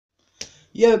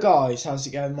Yo guys, how's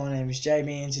it going? My name is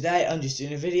Jamie and today I'm just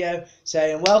doing a video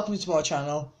saying welcome to my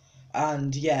channel.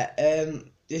 And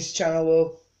this channel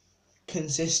will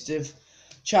consist of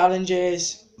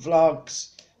challenges, vlogs,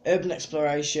 urban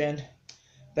exploration,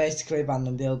 basically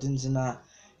abandoned buildings and that.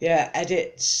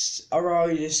 Edits, I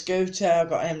ride a scooter, I've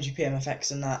got an MGP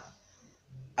MFX and that.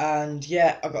 And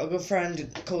I've got a good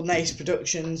friend called Nace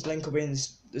Productions, link will be in the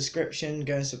description,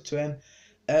 go and sub to him.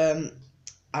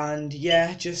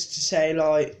 Just to say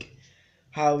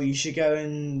how you should go,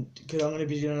 and because I'm going to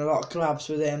be doing a lot of collabs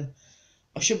with him.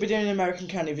 I should be doing an American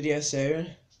Candy video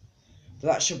soon, but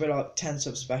that should be like 10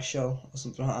 sub special or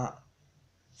something like that.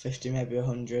 50, maybe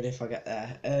 100 if I get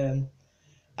there.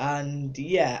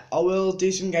 I will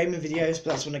do some gaming videos,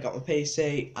 but that's when I got my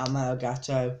PC and my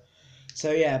Elgato.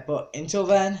 So but until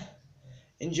then,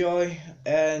 enjoy,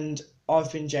 and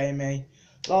I've been Jamie.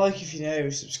 Like if you're new,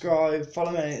 subscribe,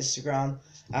 follow me on Instagram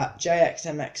at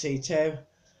JXMXE2,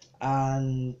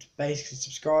 and basically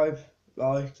subscribe,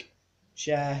 like,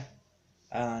 share,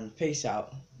 and peace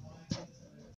out.